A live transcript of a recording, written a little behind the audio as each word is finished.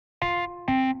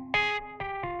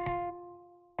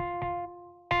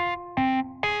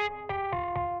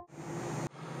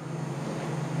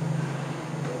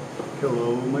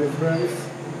Hello, my friends.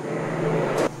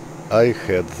 I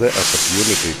had the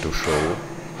opportunity to show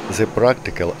the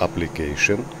practical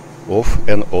application of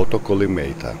an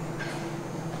autocollimator.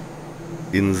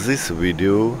 In this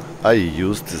video, I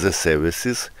used the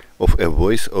services of a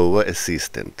voice-over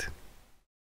assistant.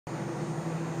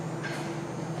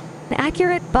 An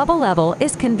accurate bubble level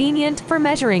is convenient for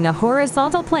measuring a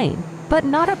horizontal plane, but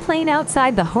not a plane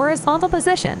outside the horizontal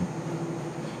position.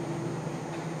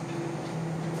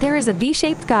 There is a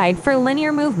V-shaped guide for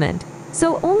linear movement,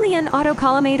 so only an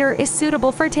autocollimator is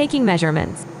suitable for taking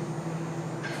measurements.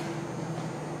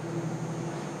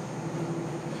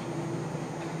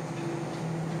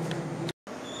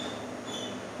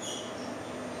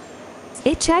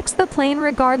 It checks the plane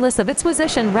regardless of its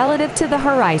position relative to the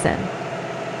horizon.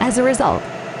 As a result,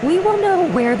 we will know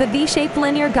where the V-shaped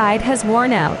linear guide has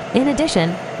worn out. In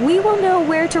addition, we will know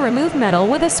where to remove metal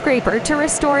with a scraper to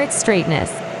restore its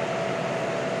straightness.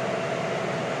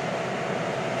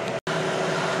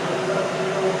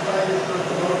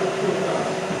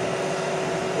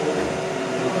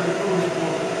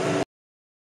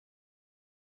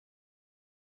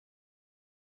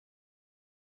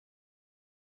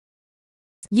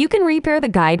 You can repair the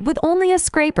guide with only a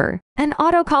scraper, an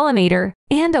autocollimator,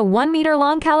 and a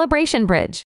 1-meter-long calibration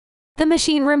bridge. The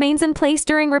machine remains in place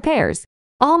during repairs,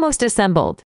 almost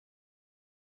assembled.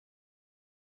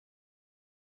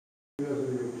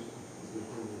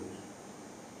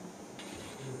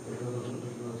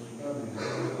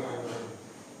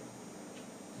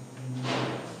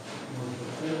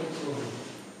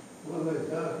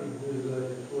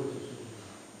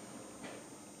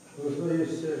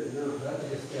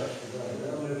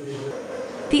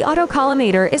 The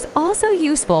autocollimator is also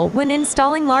useful when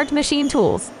installing large machine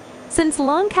tools, since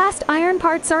long cast iron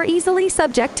parts are easily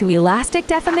subject to elastic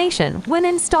deformation when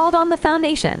installed on the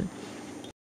foundation.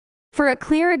 For a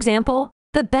clear example,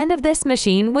 the bend of this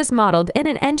machine was modeled in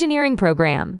an engineering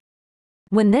program.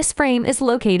 When this frame is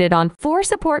located on 4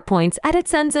 support points at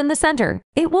its ends in the center,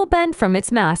 it will bend from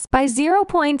its mass by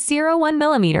 0.01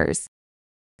 millimeters.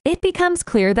 It becomes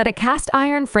clear that a cast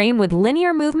iron frame with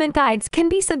linear movement guides can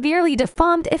be severely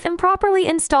deformed if improperly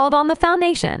installed on the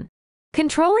foundation.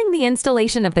 Controlling the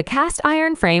installation of the cast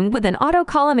iron frame with an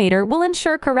autocollimator will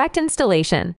ensure correct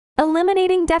installation,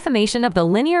 eliminating deformation of the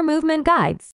linear movement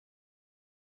guides.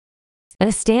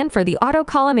 A stand for the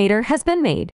autocollimator has been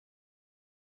made.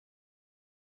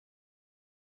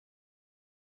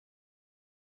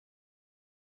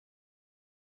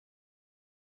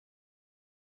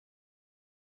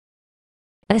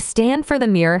 A stand for the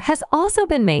mirror has also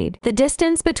been made. The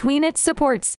distance between its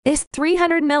supports is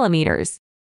 300 millimeters.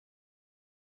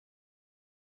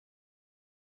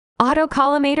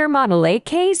 Autocollimator model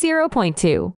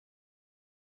AK0.2.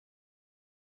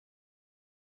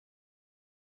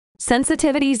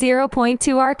 Sensitivity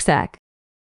 0.2 arcsec.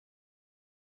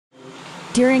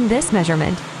 During this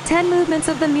measurement, 10 movements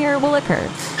of the mirror will occur.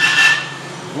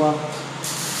 1,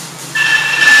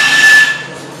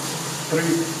 3,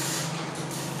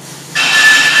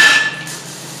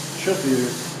 4, 5,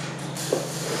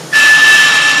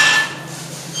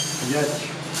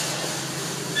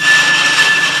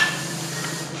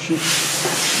 6, 7,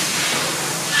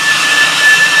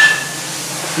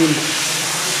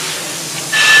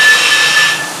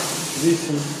 8,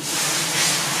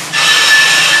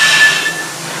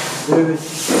 9, 10.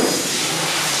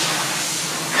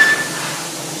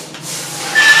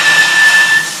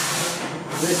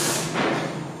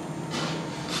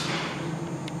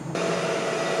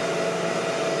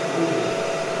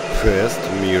 First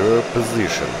mirror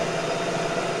position.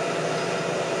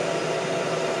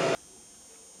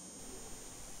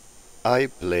 I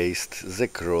placed the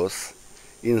cross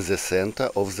in the center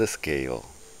of the scale.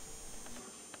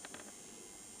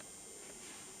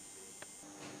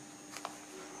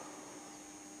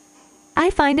 I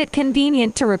find it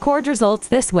convenient to record results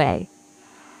this way.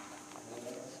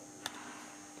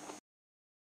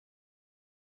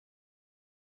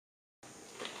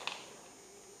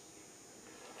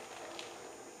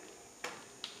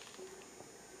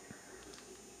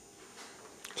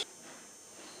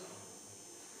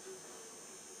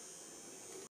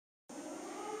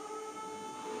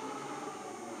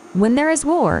 When there is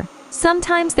war,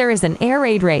 sometimes there is an air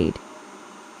raid.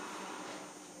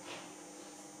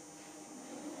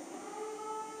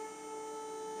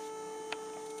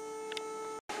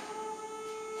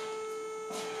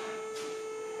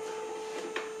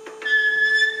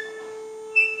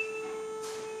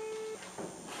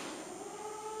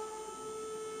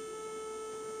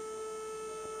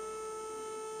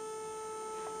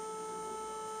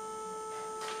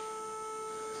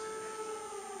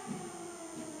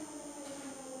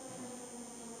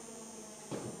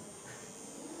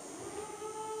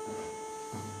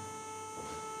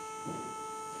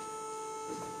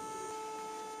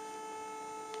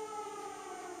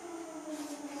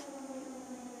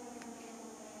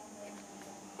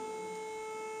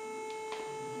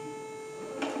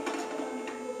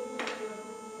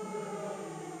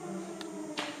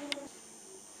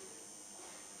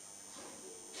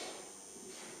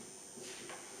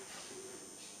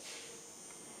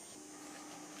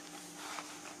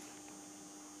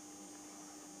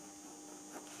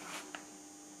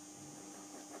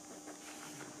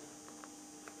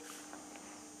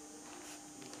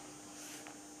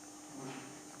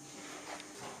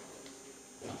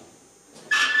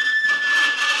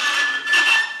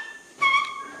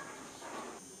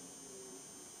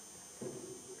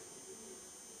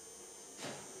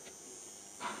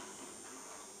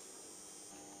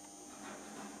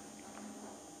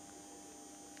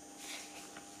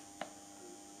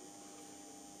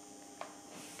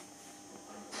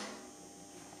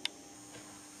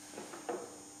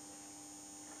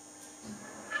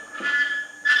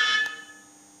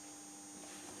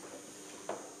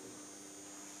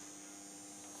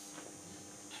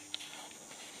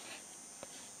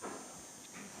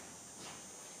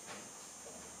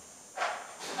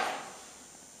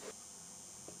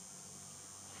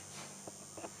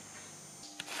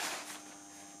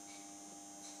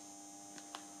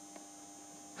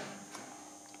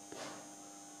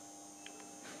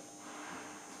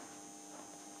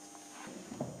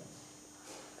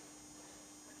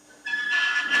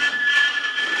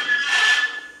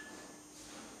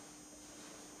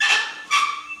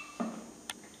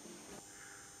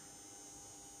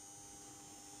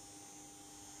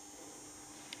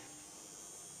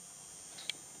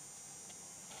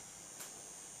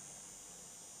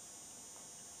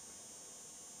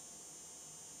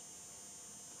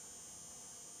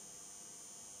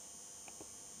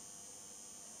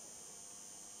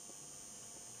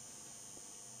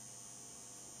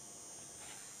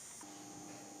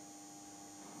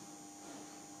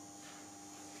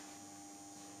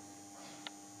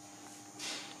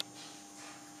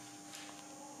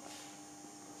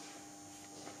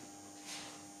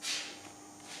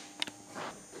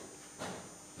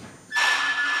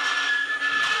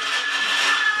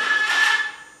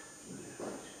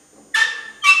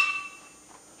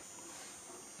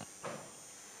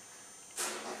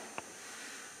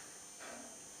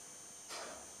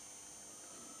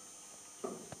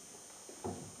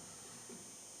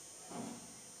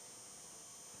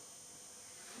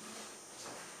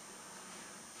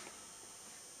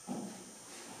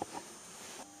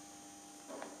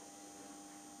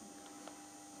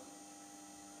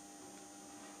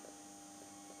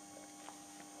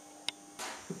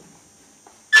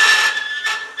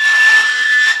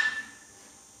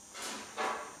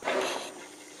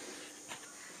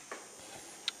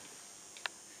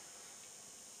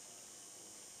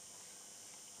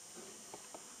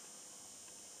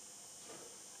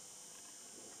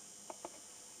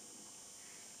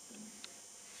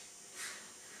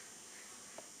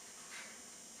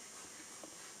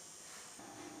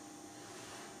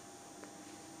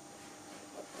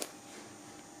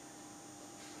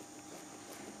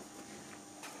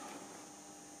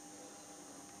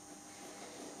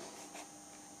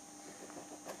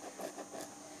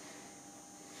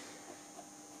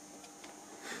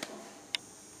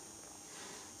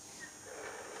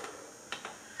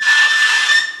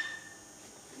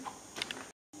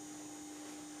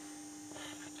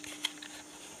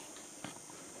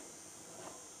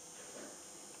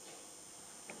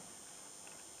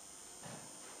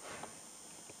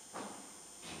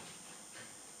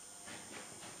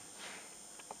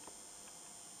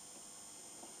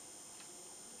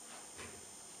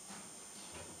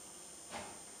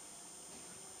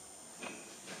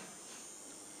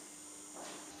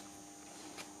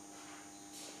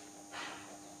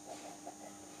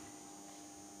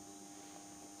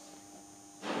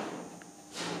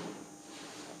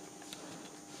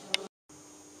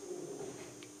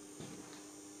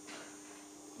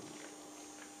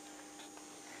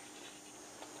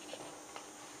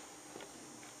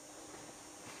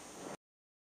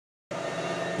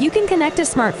 You can connect a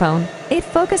smartphone. It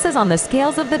focuses on the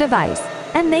scales of the device,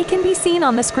 and they can be seen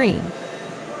on the screen.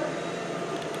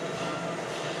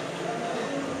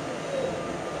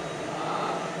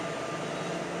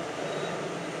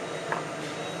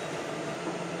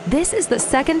 This is the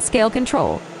second scale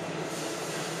control.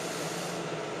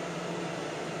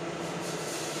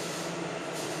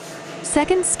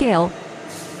 Second scale.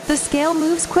 The scale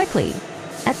moves quickly.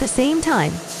 At the same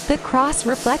time, the cross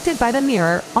reflected by the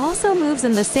mirror also moves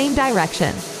in the same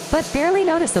direction, but barely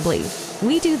noticeably.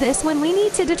 We do this when we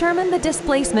need to determine the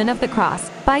displacement of the cross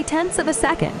by tenths of a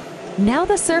second. Now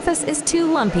the surface is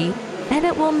too lumpy, and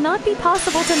it will not be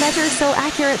possible to measure so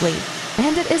accurately,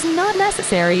 and it is not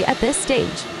necessary at this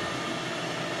stage.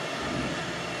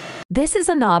 This is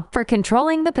a knob for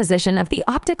controlling the position of the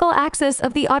optical axis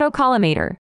of the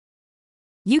autocollimator.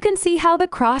 You can see how the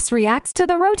cross reacts to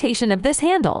the rotation of this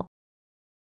handle.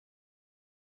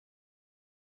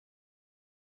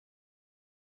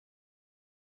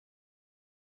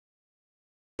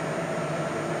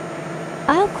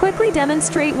 I'll quickly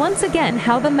demonstrate once again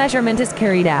how the measurement is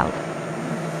carried out.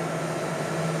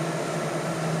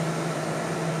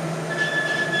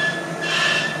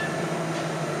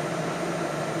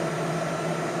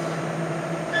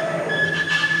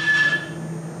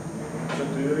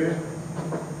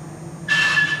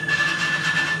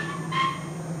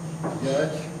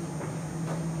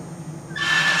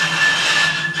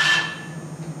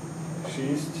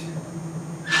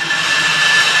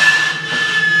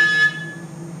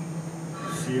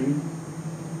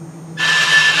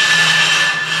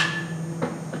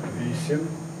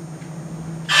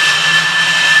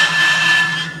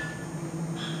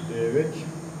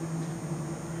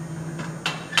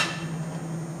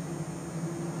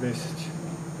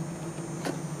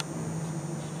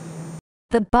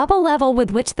 The bubble level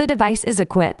with which the device is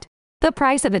equipped. The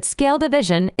price of its scale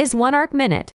division is 1 arc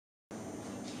minute.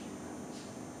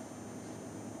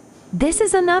 This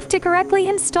is enough to correctly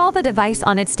install the device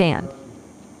on its stand.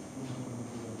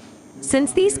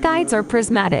 Since these guides are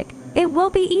prismatic, it will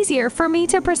be easier for me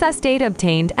to process data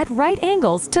obtained at right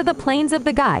angles to the planes of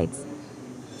the guides.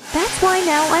 That's why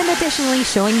now I'm additionally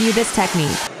showing you this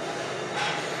technique.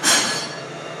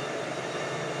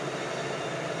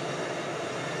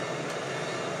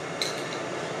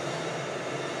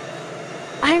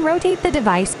 I rotate the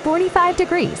device 45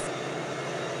 degrees.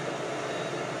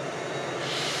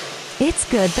 It's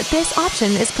good that this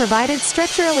option is provided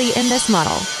structurally in this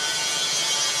model.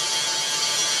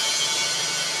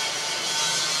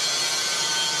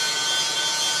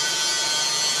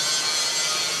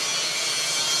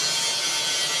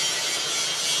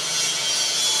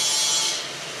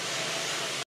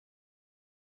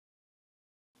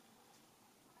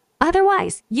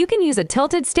 Otherwise, you can use a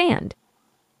tilted stand.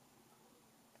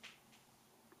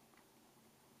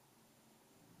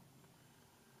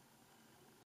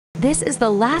 This is the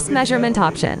last measurement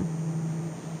option.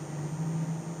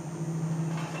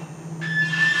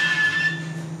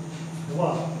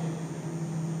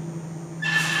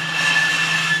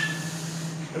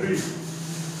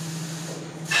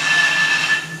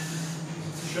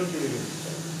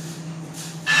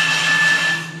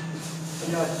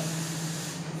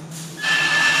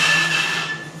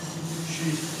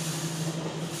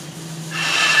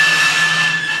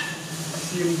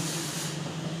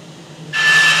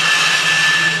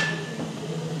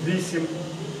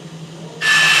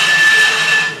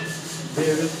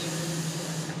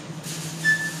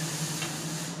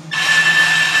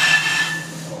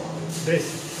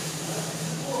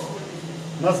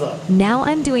 Now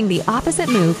I'm doing the opposite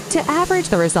move to average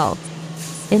the results.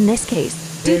 In this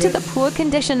case, due to the poor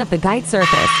condition of the guide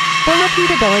surface, the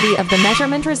repeatability of the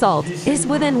measurement result is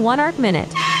within 1 arc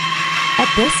minute.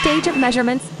 At this stage of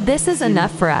measurements, this is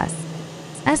enough for us.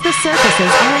 As the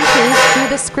surfaces are improved through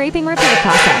the scraping repair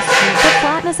process, the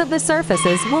flatness of the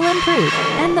surfaces will improve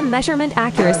and the measurement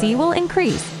accuracy will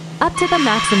increase up to the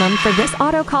maximum for this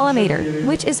autocollimator,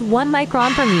 which is 1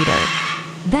 micron per meter.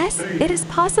 Thus, it is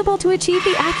possible to achieve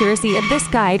the accuracy of this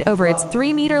guide over its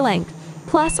 3-meter length,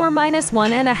 plus or minus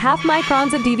 1.5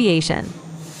 microns of deviation.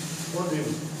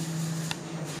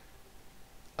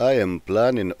 I am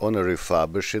planning on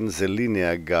refurbishing the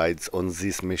linear guides on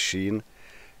this machine,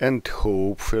 and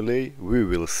hopefully we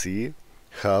will see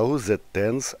how that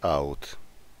turns out.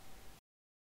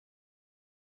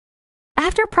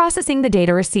 After processing the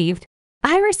data received,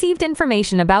 I received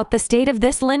information about the state of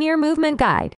this linear movement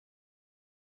guide.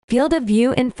 Field of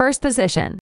view in first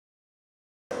position.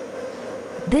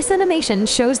 This animation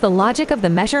shows the logic of the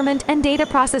measurement and data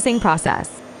processing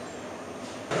process.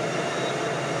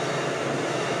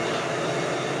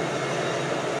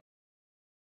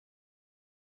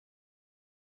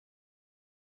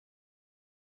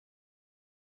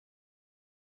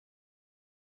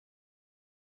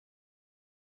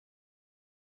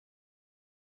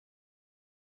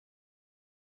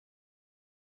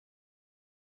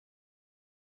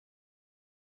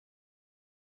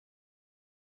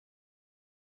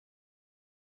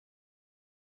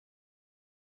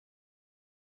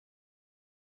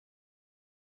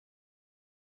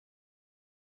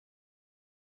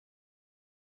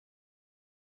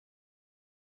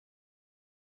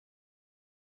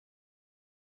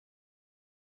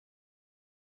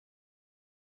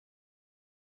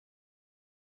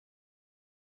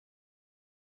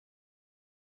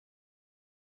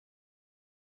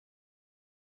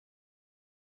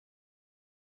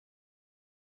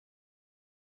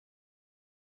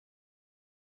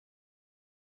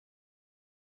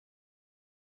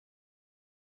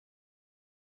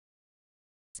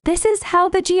 This is how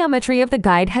the geometry of the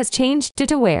guide has changed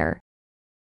to wear.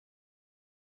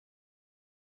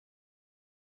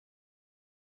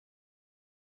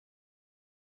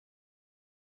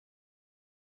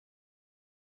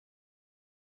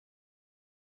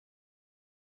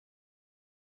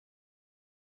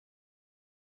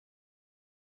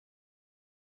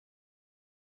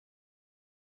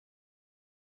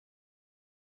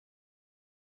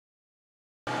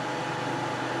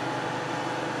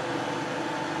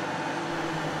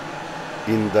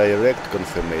 Indirect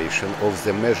confirmation of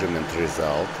the measurement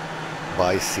result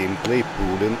by simply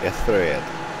pulling a thread.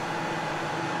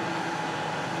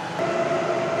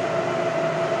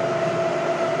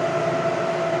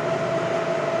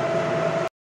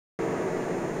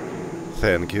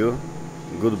 Thank you.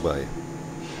 Goodbye.